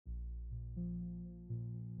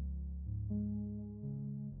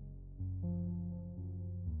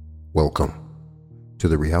Welcome to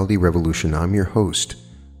the Reality Revolution. I'm your host,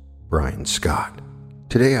 Brian Scott.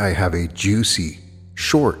 Today I have a juicy,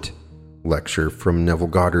 short lecture from Neville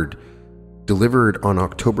Goddard delivered on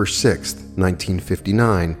October 6th,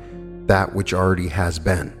 1959, That Which Already Has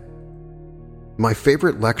Been. My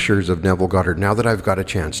favorite lectures of Neville Goddard, now that I've got a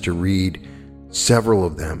chance to read several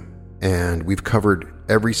of them, and we've covered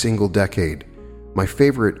every single decade, my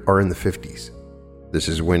favorite are in the 50s. This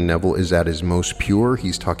is when Neville is at his most pure.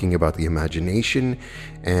 He's talking about the imagination,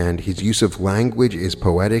 and his use of language is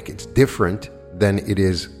poetic. It's different than it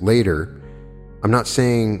is later. I'm not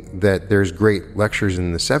saying that there's great lectures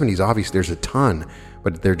in the 70s. Obviously, there's a ton,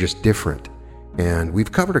 but they're just different. And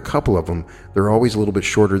we've covered a couple of them. They're always a little bit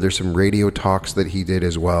shorter. There's some radio talks that he did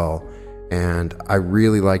as well. And I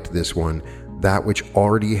really liked this one, That Which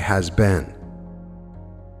Already Has Been.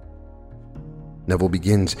 Neville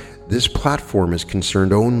begins, "This platform is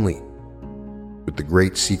concerned only with the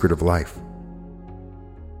great secret of life.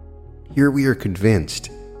 Here we are convinced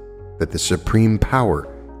that the supreme power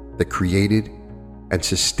that created and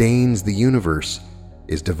sustains the universe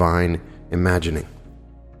is divine imagining.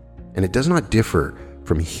 And it does not differ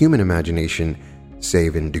from human imagination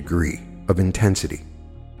save in degree of intensity.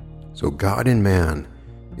 So God in man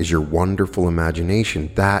is your wonderful imagination.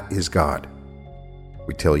 That is God.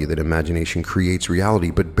 We tell you that imagination creates reality,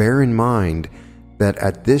 but bear in mind that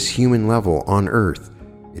at this human level on earth,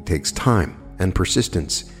 it takes time and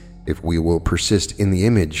persistence. If we will persist in the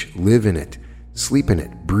image, live in it, sleep in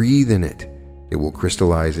it, breathe in it, it will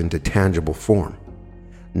crystallize into tangible form.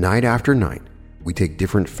 Night after night, we take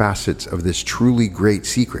different facets of this truly great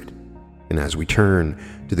secret. And as we turn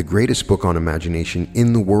to the greatest book on imagination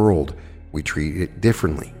in the world, we treat it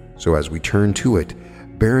differently. So as we turn to it,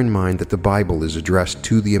 bear in mind that the Bible is addressed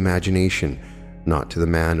to the imagination, not to the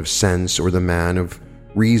man of sense or the man of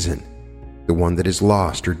reason, the one that is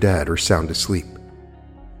lost or dead or sound asleep.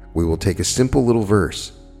 We will take a simple little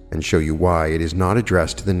verse and show you why it is not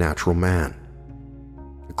addressed to the natural man.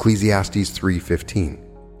 Ecclesiastes 3:15.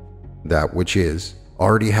 That which is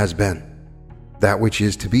already has been. That which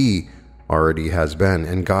is to be already has been,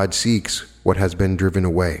 and God seeks what has been driven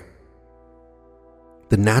away.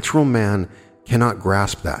 The natural man cannot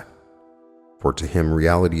grasp that, for to him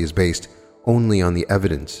reality is based only on the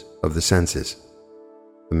evidence of the senses.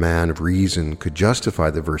 The man of reason could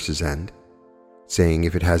justify the verse's end, saying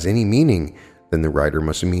if it has any meaning, then the writer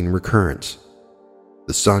must mean recurrence.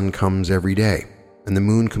 The sun comes every day, and the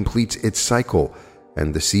moon completes its cycle,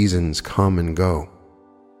 and the seasons come and go.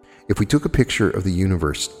 If we took a picture of the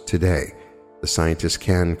universe today, the scientists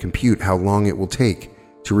can compute how long it will take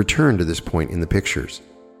to return to this point in the pictures.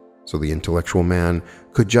 So the intellectual man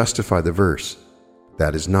could justify the verse.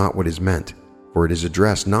 That is not what is meant, for it is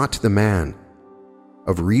addressed not to the man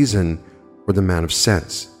of reason or the man of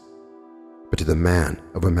sense, but to the man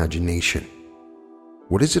of imagination.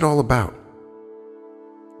 What is it all about?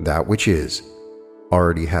 That which is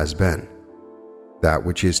already has been. That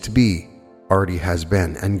which is to be already has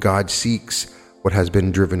been, and God seeks what has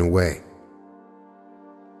been driven away.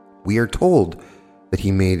 We are told that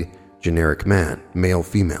he made generic man, male,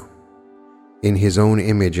 female, in his own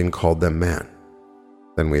image and called them man.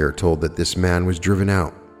 Then we are told that this man was driven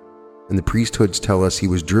out, and the priesthoods tell us he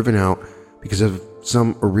was driven out because of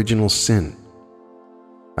some original sin.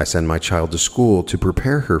 I send my child to school to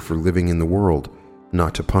prepare her for living in the world,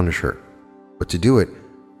 not to punish her. But to do it,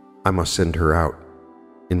 I must send her out.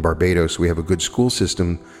 In Barbados, we have a good school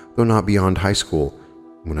system, though not beyond high school.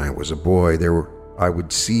 When I was a boy, I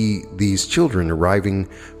would see these children arriving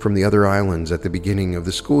from the other islands at the beginning of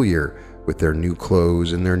the school year with their new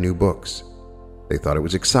clothes and their new books. They thought it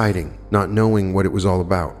was exciting, not knowing what it was all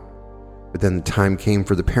about. But then the time came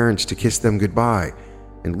for the parents to kiss them goodbye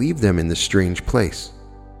and leave them in this strange place.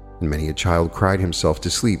 And many a child cried himself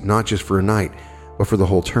to sleep, not just for a night, but for the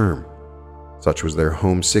whole term. Such was their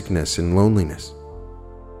homesickness and loneliness.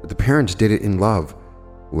 But the parents did it in love,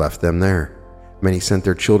 left them there. Many sent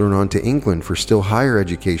their children on to England for still higher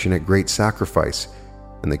education at great sacrifice,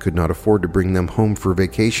 and they could not afford to bring them home for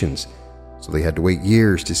vacations, so they had to wait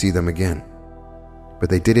years to see them again. But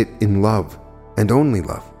they did it in love, and only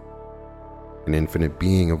love. An infinite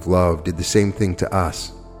being of love did the same thing to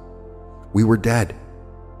us. We were dead.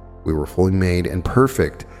 We were fully made and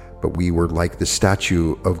perfect, but we were like the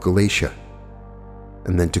statue of Galatia.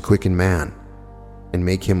 And then to quicken man and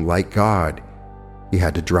make him like God, he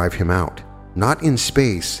had to drive him out, not in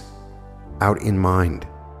space, out in mind.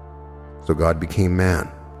 So God became man.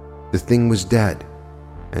 The thing was dead,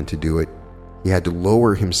 and to do it, he had to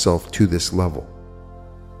lower himself to this level,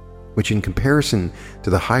 which in comparison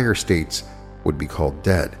to the higher states would be called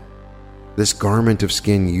dead. This garment of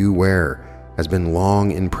skin you wear has been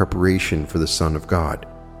long in preparation for the Son of God.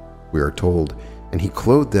 We are told, and he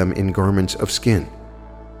clothed them in garments of skin.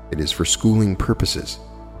 It is for schooling purposes.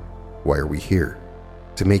 Why are we here?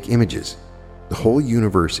 To make images. The whole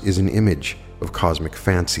universe is an image of cosmic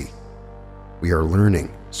fancy. We are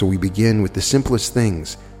learning, so we begin with the simplest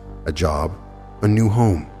things: a job, a new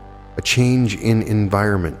home, a change in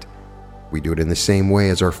environment. We do it in the same way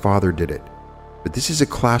as our Father did it. But this is a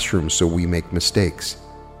classroom, so we make mistakes.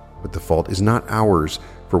 But the fault is not ours,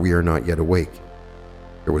 for we are not yet awake.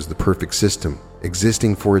 There was the perfect system,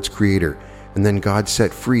 existing for its creator, and then God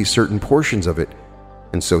set free certain portions of it,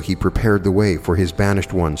 and so he prepared the way for his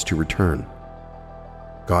banished ones to return.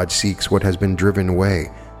 God seeks what has been driven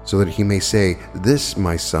away, so that he may say, "This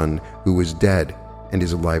my son, who was dead and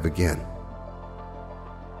is alive again."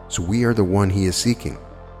 So we are the one he is seeking.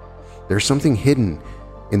 There's something hidden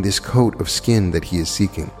in this coat of skin that he is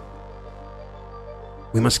seeking.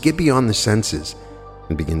 We must get beyond the senses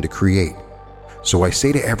and begin to create. So I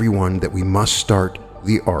say to everyone that we must start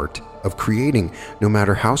the art of creating, no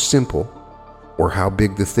matter how simple or how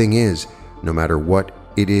big the thing is, no matter what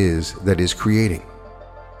it is that is creating.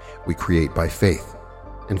 We create by faith,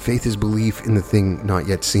 and faith is belief in the thing not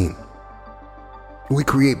yet seen. We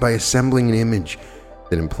create by assembling an image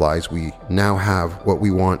that implies we now have what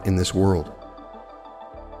we want in this world.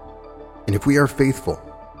 And if we are faithful,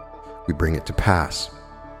 we bring it to pass.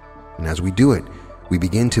 And as we do it, we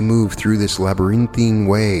begin to move through this labyrinthine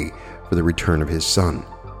way for the return of his Son.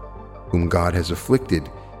 Whom God has afflicted,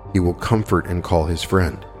 he will comfort and call his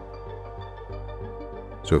friend.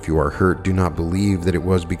 So if you are hurt, do not believe that it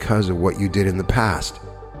was because of what you did in the past.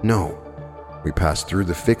 No, we pass through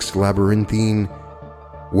the fixed labyrinthine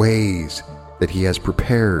ways that he has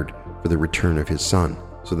prepared for the return of his Son.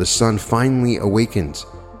 So the Son finally awakens,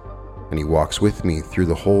 and he walks with me through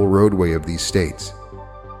the whole roadway of these states.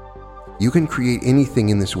 You can create anything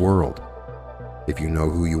in this world if you know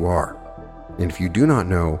who you are. And if you do not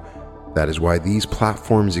know, that is why these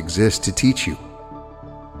platforms exist, to teach you.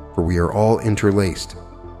 For we are all interlaced.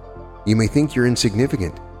 You may think you're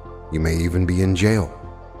insignificant. You may even be in jail.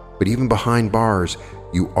 But even behind bars,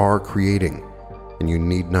 you are creating. And you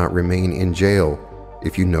need not remain in jail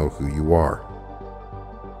if you know who you are.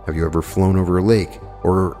 Have you ever flown over a lake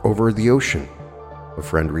or over the ocean? A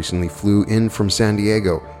friend recently flew in from San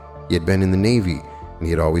Diego. He had been in the Navy and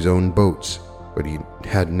he had always owned boats, but he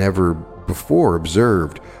had never before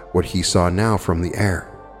observed what he saw now from the air.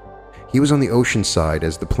 He was on the ocean side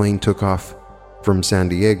as the plane took off from San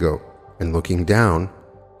Diego, and looking down,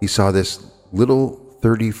 he saw this little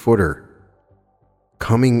 30-footer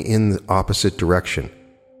coming in the opposite direction.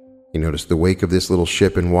 He noticed the wake of this little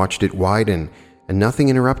ship and watched it widen, and nothing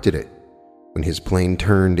interrupted it. When his plane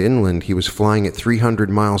turned inland, he was flying at 300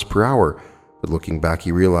 miles per hour, but looking back,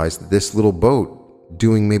 he realized that this little boat,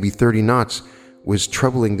 doing maybe 30 knots, was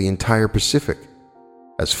troubling the entire Pacific.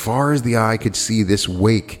 As far as the eye could see, this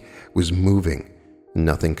wake was moving, and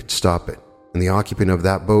nothing could stop it, and the occupant of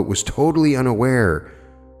that boat was totally unaware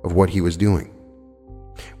of what he was doing.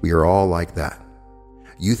 We are all like that.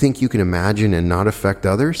 You think you can imagine and not affect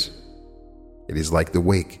others? It is like the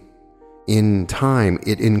wake. In time,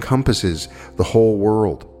 it encompasses the whole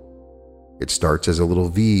world. It starts as a little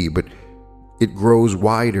V, but it grows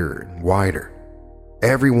wider and wider.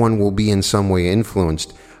 Everyone will be in some way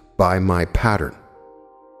influenced by my pattern.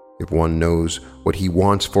 If one knows what he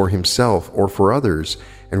wants for himself or for others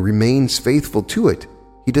and remains faithful to it,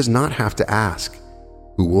 he does not have to ask,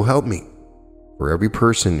 "Who will help me?" For every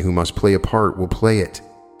person who must play a part will play it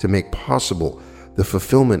to make possible the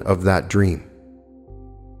fulfillment of that dream.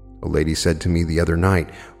 A lady said to me the other night,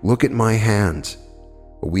 "Look at my hands.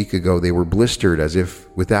 A week ago they were blistered as if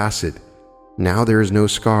with acid. Now there is no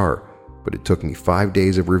scar, but it took me 5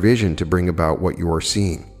 days of revision to bring about what you are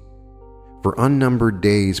seeing." For unnumbered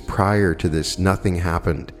days prior to this, nothing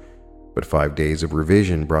happened, but 5 days of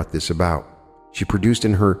revision brought this about. She produced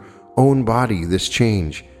in her own body this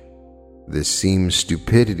change. This seems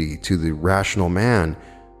stupidity to the rational man.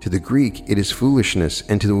 To the Greek, it is foolishness,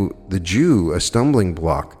 and to the Jew, a stumbling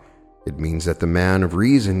block. It means that the man of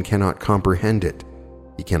reason cannot comprehend it.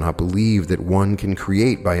 He cannot believe that one can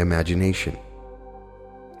create by imagination.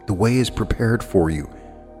 The way is prepared for you,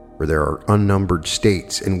 for there are unnumbered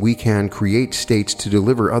states, and we can create states to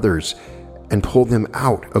deliver others and pull them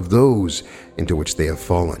out of those into which they have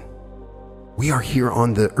fallen. We are here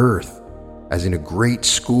on the earth as in a great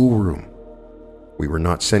schoolroom. We were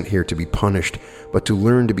not sent here to be punished, but to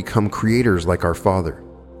learn to become creators like our Father.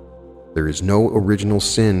 There is no original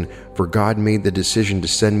sin, for God made the decision to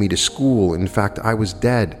send me to school. In fact, I was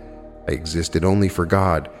dead. I existed only for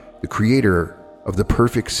God, the creator of the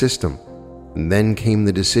perfect system. And then came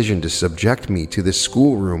the decision to subject me to this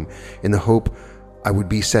schoolroom in the hope I would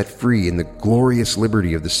be set free in the glorious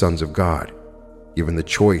liberty of the sons of God. Given the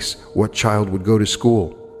choice, what child would go to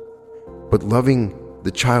school? But loving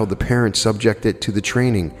the child, the parents subject it to the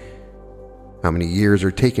training. How many years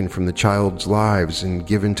are taken from the child's lives and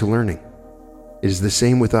given to learning? It is the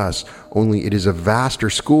same with us, only it is a vaster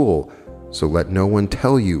school, so let no one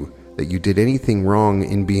tell you that you did anything wrong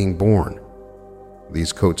in being born.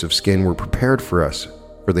 These coats of skin were prepared for us,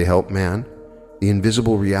 for they help man, the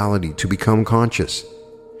invisible reality, to become conscious.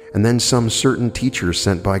 And then some certain teachers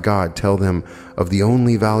sent by God tell them of the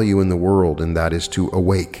only value in the world, and that is to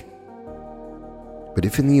awake. But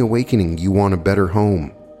if in the awakening you want a better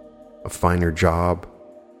home, a finer job,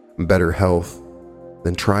 better health,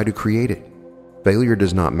 then try to create it. Failure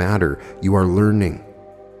does not matter. You are learning.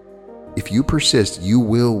 If you persist, you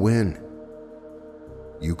will win.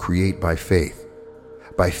 You create by faith.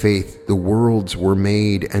 By faith, the worlds were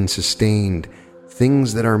made and sustained.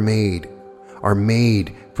 Things that are made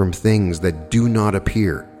from things that do not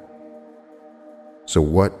appear. So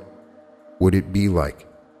what would it be like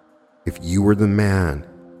if you were the man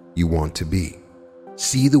you want to be?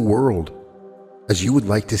 See the world as you would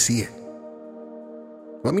like to see it.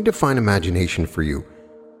 Let me define imagination for you.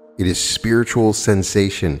 It is spiritual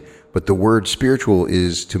sensation, but the word spiritual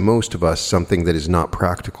is to most of us something that is not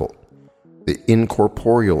practical. The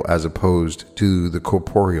incorporeal as opposed to the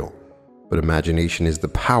corporeal. But imagination is the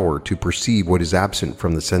power to perceive what is absent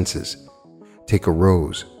from the senses. Take a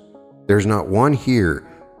rose. There's not one here,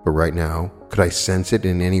 but right now, could I sense it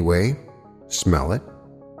in any way? Smell it?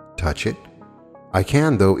 Touch it? I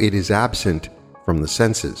can, though it is absent from the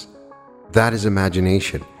senses. That is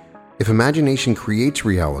imagination. If imagination creates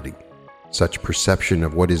reality, such perception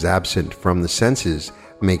of what is absent from the senses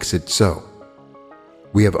makes it so.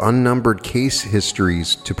 We have unnumbered case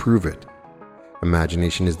histories to prove it.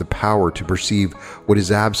 Imagination is the power to perceive what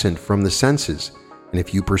is absent from the senses, and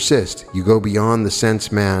if you persist, you go beyond the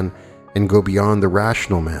sense man and go beyond the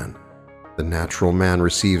rational man. The natural man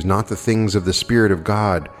receives not the things of the Spirit of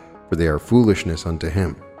God, for they are foolishness unto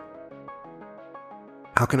him.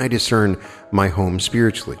 How can I discern my home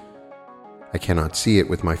spiritually? I cannot see it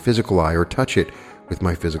with my physical eye or touch it with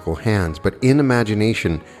my physical hands, but in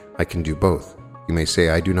imagination I can do both. You may say,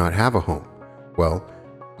 I do not have a home. Well,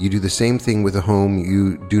 you do the same thing with a home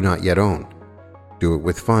you do not yet own. Do it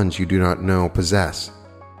with funds you do not know possess.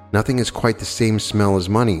 Nothing is quite the same smell as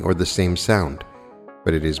money or the same sound.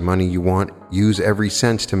 But it is money you want. Use every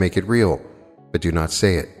sense to make it real, but do not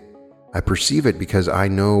say it. I perceive it because I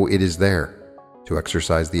know it is there. To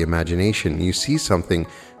exercise the imagination, you see something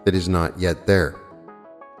that is not yet there.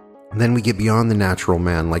 And then we get beyond the natural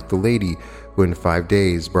man, like the lady who in 5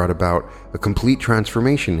 days brought about a complete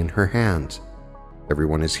transformation in her hands.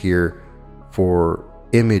 Everyone is here for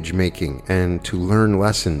image making and to learn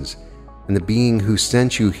lessons, and the being who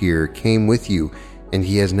sent you here came with you, and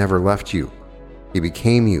he has never left you. He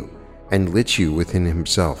became you and lit you within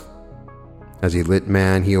himself. As he lit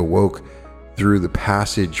man, he awoke through the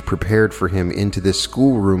passage prepared for him into this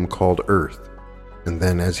schoolroom called earth. And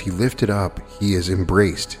then as he lifted up, he is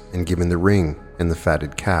embraced and given the ring and the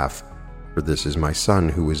fatted calf. For this is my son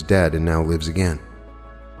who was dead and now lives again.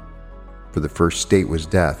 For the first state was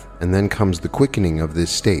death, and then comes the quickening of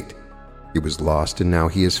this state. He was lost and now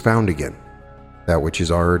he is found again. That which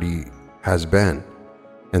is already has been,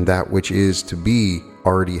 and that which is to be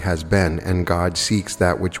already has been, and God seeks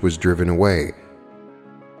that which was driven away.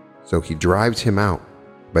 So he drives him out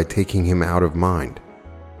by taking him out of mind.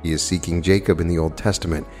 He is seeking Jacob in the Old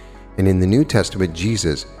Testament, and in the New Testament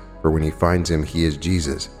Jesus, for when he finds him, he is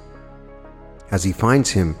Jesus. As he finds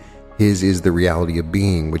him, his is the reality of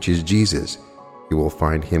being, which is Jesus. You will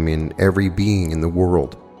find him in every being in the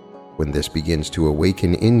world. When this begins to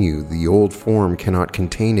awaken in you, the old form cannot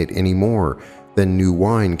contain it any more than new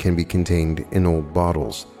wine can be contained in old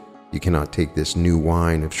bottles. You cannot take this new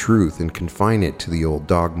wine of truth and confine it to the old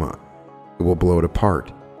dogma. It will blow it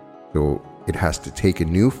apart. So it has to take a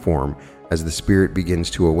new form as the Spirit begins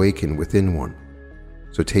to awaken within one.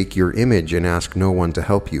 So take your image and ask no one to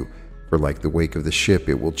help you, for like the wake of the ship,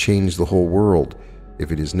 it will change the whole world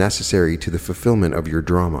if it is necessary to the fulfillment of your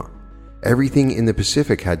drama. Everything in the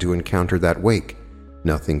Pacific had to encounter that wake.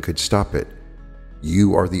 Nothing could stop it.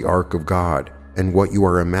 You are the ark of God, and what you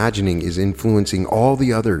are imagining is influencing all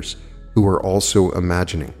the others who are also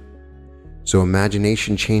imagining. So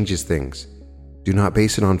imagination changes things. Do not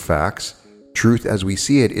base it on facts. Truth as we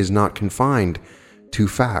see it is not confined to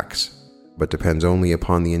facts, but depends only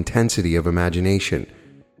upon the intensity of imagination.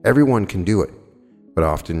 Everyone can do it, but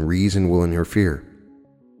often reason will interfere.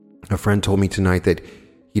 A friend told me tonight that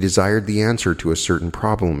he desired the answer to a certain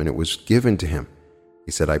problem and it was given to him.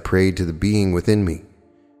 He said, I prayed to the being within me.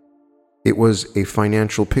 It was a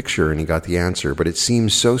financial picture and he got the answer, but it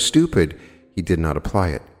seemed so stupid he did not apply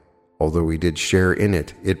it. Although he did share in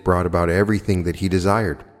it, it brought about everything that he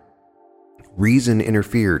desired. Reason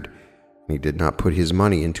interfered, and he did not put his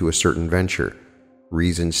money into a certain venture.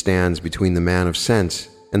 Reason stands between the man of sense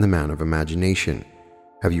and the man of imagination.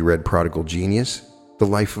 Have you read Prodigal Genius? The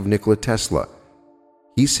life of Nikola Tesla.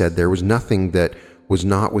 He said there was nothing that was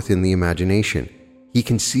not within the imagination. He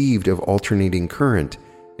conceived of alternating current,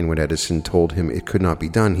 and when Edison told him it could not be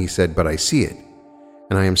done, he said, but I see it,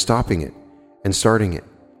 and I am stopping it and starting it.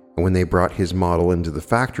 And when they brought his model into the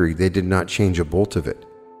factory, they did not change a bolt of it.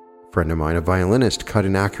 A friend of mine, a violinist, cut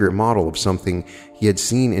an accurate model of something he had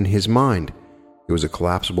seen in his mind. It was a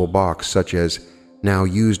collapsible box such as now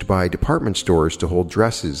used by department stores to hold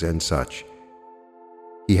dresses and such.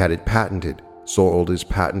 He had it patented, sold his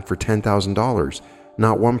patent for $10,000.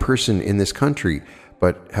 Not one person in this country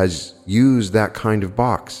but has used that kind of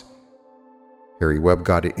box. Harry Webb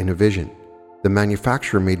got it in a vision. The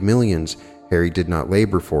manufacturer made millions. Harry did not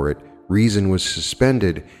labor for it. Reason was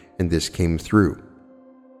suspended, and this came through.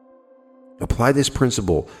 Apply this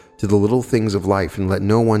principle to the little things of life and let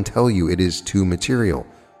no one tell you it is too material.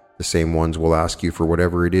 The same ones will ask you for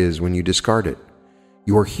whatever it is when you discard it.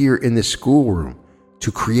 You are here in this schoolroom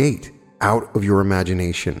to create out of your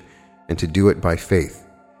imagination and to do it by faith.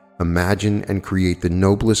 Imagine and create the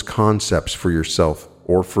noblest concepts for yourself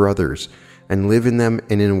or for others and live in them,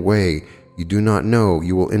 and in a way you do not know,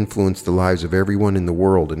 you will influence the lives of everyone in the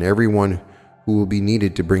world, and everyone who will be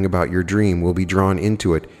needed to bring about your dream will be drawn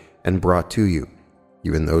into it and brought to you.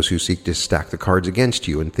 Even those who seek to stack the cards against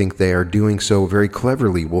you and think they are doing so very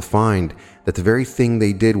cleverly will find that the very thing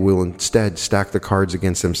they did will instead stack the cards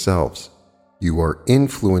against themselves. You are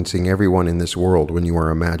influencing everyone in this world when you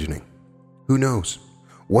are imagining. Who knows?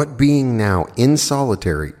 What being now in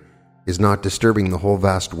solitary is not disturbing the whole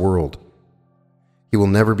vast world? He will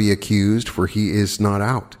never be accused, for he is not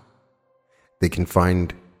out. They can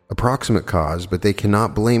find approximate cause, but they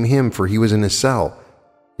cannot blame him, for he was in a cell.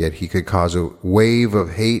 Yet he could cause a wave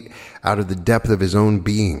of hate out of the depth of his own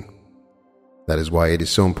being. That is why it is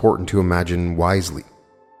so important to imagine wisely.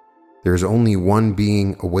 There is only one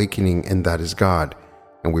being awakening, and that is God,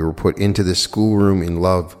 and we were put into this schoolroom in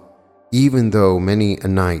love. Even though many a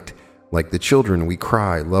night, like the children, we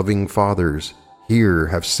cry, loving fathers here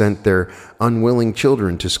have sent their unwilling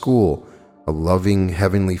children to school. A loving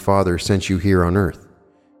heavenly Father sent you here on earth.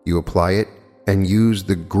 You apply it and use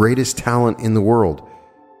the greatest talent in the world,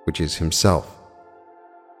 which is himself.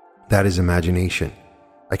 That is imagination.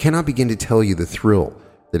 I cannot begin to tell you the thrill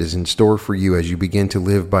that is in store for you as you begin to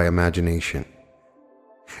live by imagination.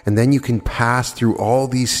 And then you can pass through all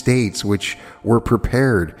these states which were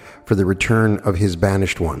prepared for the return of his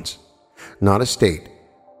banished ones. Not a state,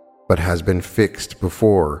 but has been fixed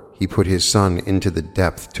before he put his Son into the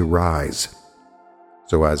depth to rise.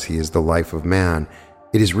 So as he is the life of man,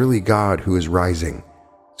 it is really God who is rising.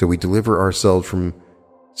 So we deliver ourselves from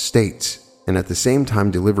states, and at the same time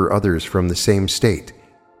deliver others from the same state.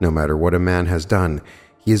 No matter what a man has done,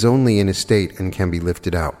 he is only in a state and can be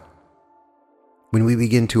lifted out. When we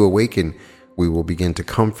begin to awaken, we will begin to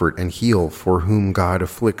comfort and heal. For whom God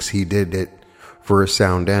afflicts, he did it for a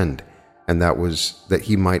sound end, and that was that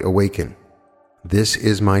he might awaken. This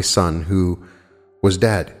is my Son who was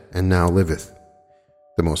dead and now liveth.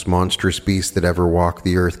 The most monstrous beast that ever walked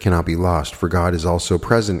the earth cannot be lost, for God is also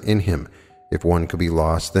present in him. If one could be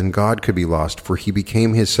lost, then God could be lost, for he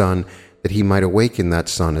became his Son, that he might awaken that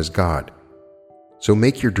Son as God. So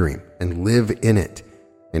make your dream and live in it,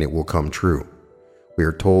 and it will come true. We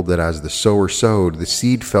are told that as the sower sowed, the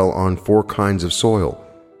seed fell on 4 kinds of soil.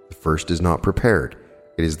 The first is not prepared.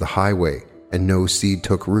 It is the highway, and no seed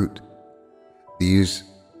took root. These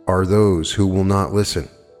are those who will not listen.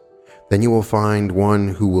 Then you will find one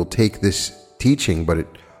who will take this teaching, but it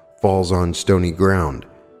falls on stony ground.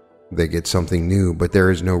 They get something new, but there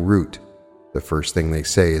is no root. The first thing they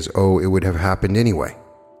say is, "Oh, it would have happened anyway."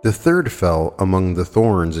 The third fell among the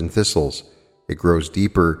thorns and thistles. It grows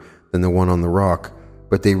deeper than the one on the rock,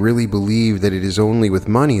 but they really believe that it is only with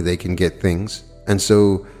money they can get things, and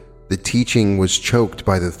so the teaching was choked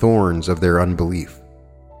by the thorns of their unbelief.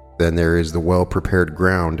 Then there is the well-prepared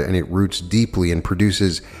ground, and it roots deeply and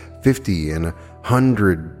produces 50 and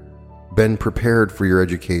 100 been prepared for your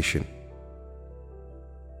education.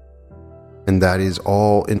 And that is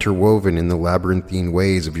all interwoven in the labyrinthine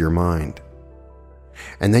ways of your mind.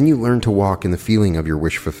 And then you learn to walk in the feeling of your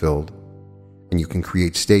wish fulfilled, and you can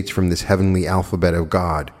create states from this heavenly alphabet of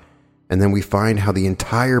God, And then we find how the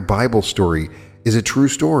entire Bible story is a true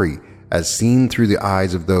story as seen through the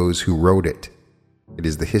eyes of those who wrote it. It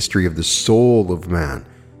is the history of the soul of man,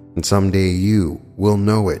 and someday you will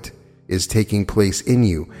know it is taking place in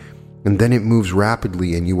you, and then it moves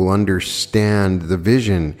rapidly and you will understand the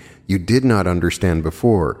vision you did not understand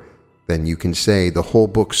before. Then you can say, the whole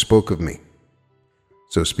book spoke of me.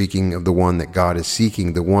 So speaking of the one that God is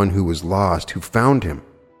seeking, the one who was lost, who found him,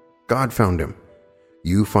 God found him.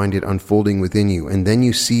 You find it unfolding within you, and then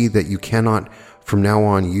you see that you cannot from now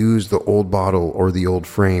on use the old bottle or the old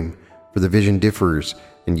frame, for the vision differs,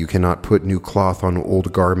 and you cannot put new cloth on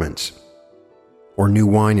old garments, or new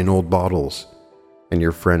wine in old bottles. And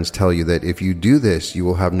your friends tell you that if you do this, you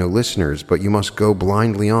will have no listeners, but you must go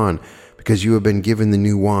blindly on, because you have been given the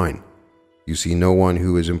new wine. You see no one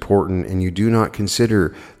who is important, and you do not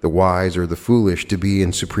consider the wise or the foolish to be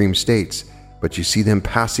in supreme states, but you see them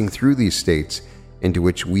passing through these states, into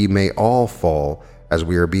which we may all fall as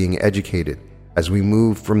we are being educated, as we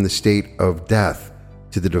move from the state of death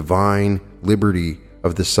to the divine liberty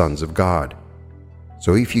of the sons of God.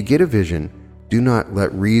 So if you get a vision, do not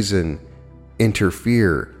let reason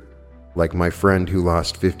interfere, like my friend who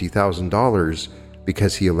lost $50,000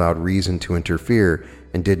 because he allowed reason to interfere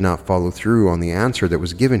and did not follow through on the answer that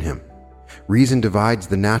was given him. Reason divides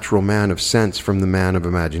the natural man of sense from the man of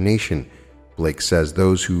imagination. Blake says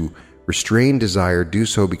those who restrain desire do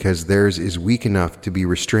so because theirs is weak enough to be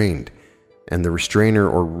restrained, and the restrainer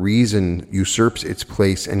or reason usurps its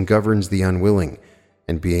place and governs the unwilling,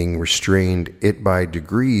 and being restrained, it by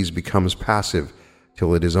degrees becomes passive,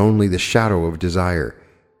 till it is only the shadow of desire.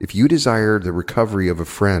 If you desire the recovery of a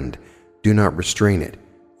friend, do not restrain it,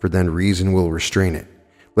 for then reason will restrain it.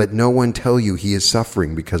 Let no one tell you he is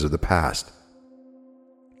suffering because of the past.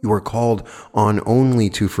 You are called on only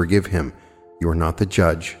to forgive him. You are not the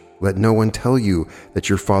judge. Let no one tell you that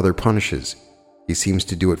your Father punishes. He seems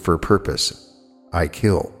to do it for a purpose. I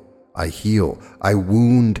kill, I heal, I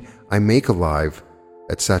wound, I make alive,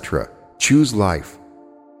 etc. Choose life.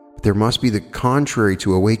 But there must be the contrary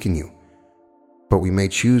to awaken you. But we may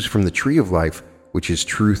choose from the tree of life, which is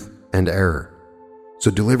truth and error.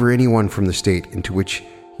 So deliver anyone from the state into which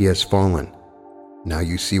he has fallen. Now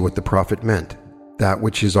you see what the prophet meant, that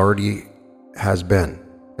which is already has been,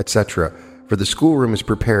 etc. For the schoolroom is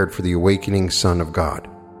prepared for the awakening Son of God.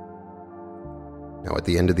 Now at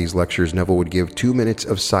the end of these lectures, Neville would give 2 minutes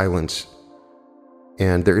of silence,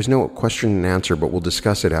 and there is no question and answer, but we'll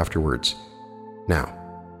discuss it afterwards. Now,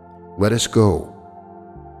 let us go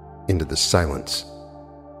into the silence.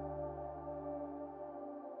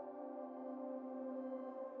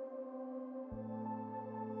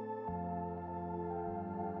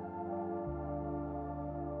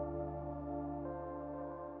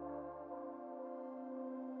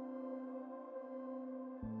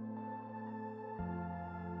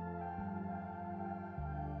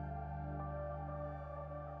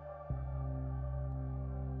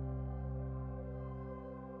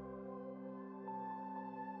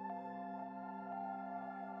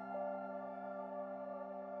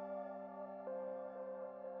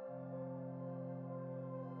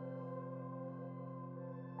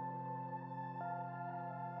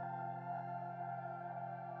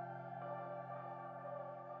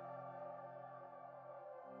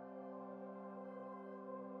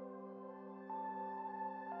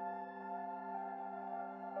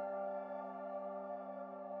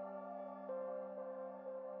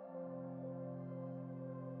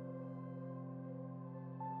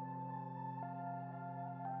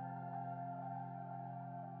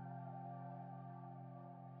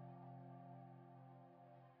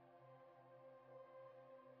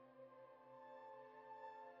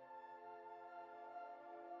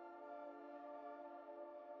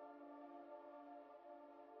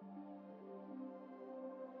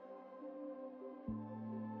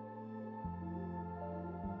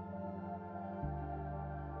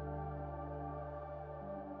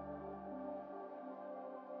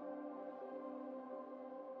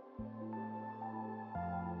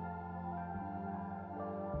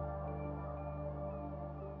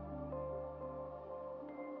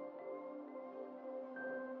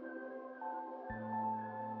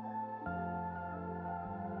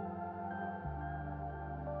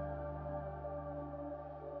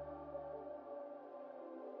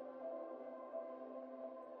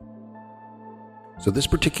 So this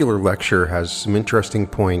particular lecture has some interesting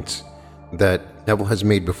points that Neville has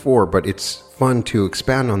made before, but it's fun to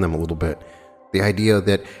expand on them a little bit. The idea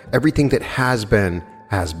that everything that has been,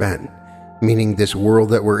 meaning this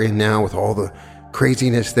world that we're in now with all the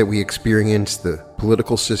craziness that we experience, the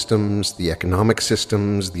political systems, the economic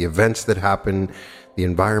systems, the events that happen, the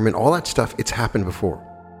environment, all that stuff, it's happened before.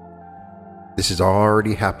 This has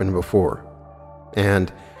already happened before.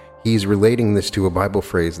 And he's relating this to a Bible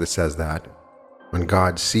phrase that says that when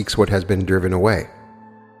God seeks what has been driven away.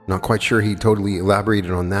 Not quite sure he totally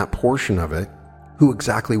elaborated on that portion of it, who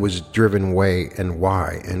exactly was driven away and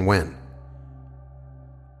why and when.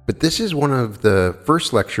 But this is one of the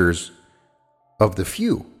first lectures of the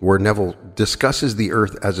few where Neville discusses the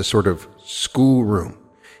earth as a sort of schoolroom.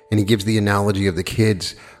 And he gives the analogy of the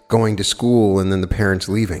kids going to school and then the parents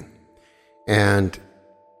leaving. And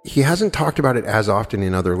he hasn't talked about it as often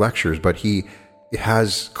in other lectures, but he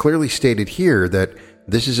has clearly stated here that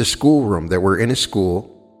this is a schoolroom, that we're in a school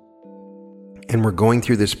and we're going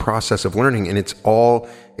through this process of learning, and it's all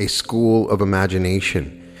a school of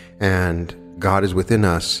imagination. And God is within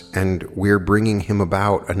us, and we're bringing him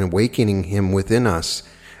about and awakening him within us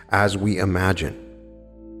as we imagine.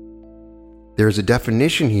 There's a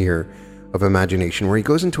definition here of imagination where he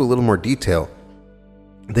goes into a little more detail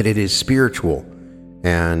that it is spiritual,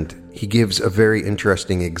 and he gives a very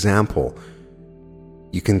interesting example.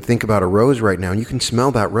 You can think about a rose right now, and you can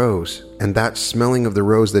smell that rose, and that smelling of the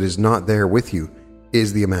rose that is not there with you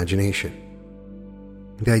is the imagination.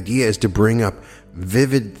 The idea is to bring up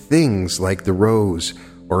vivid things like the rose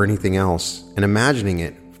or anything else, and imagining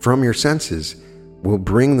it from your senses will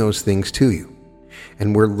bring those things to you.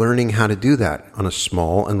 And we're learning how to do that on a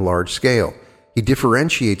small and large scale. He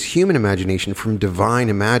differentiates human imagination from divine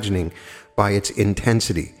imagining by its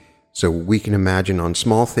intensity. So we can imagine on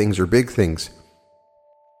small things or big things,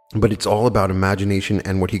 but it's all about imagination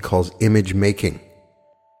and what he calls image making.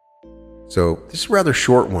 So this is a rather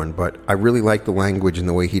short one, but I really like the language and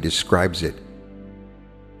the way he describes it.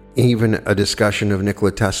 Even a discussion of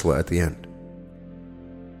Nikola Tesla at the end.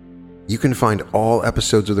 You can find all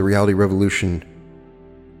episodes of The Reality Revolution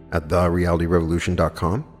at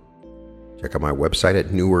therealityrevolution.com. Check out my website at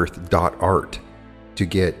newearth.art to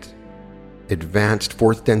get advanced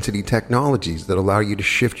fourth density technologies that allow you to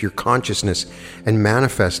shift your consciousness and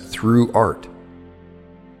manifest through art.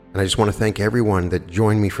 And I just want to thank everyone that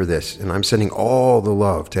joined me for this, and I'm sending all the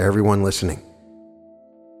love to everyone listening.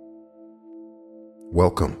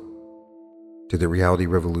 Welcome to the Reality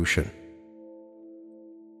Revolution.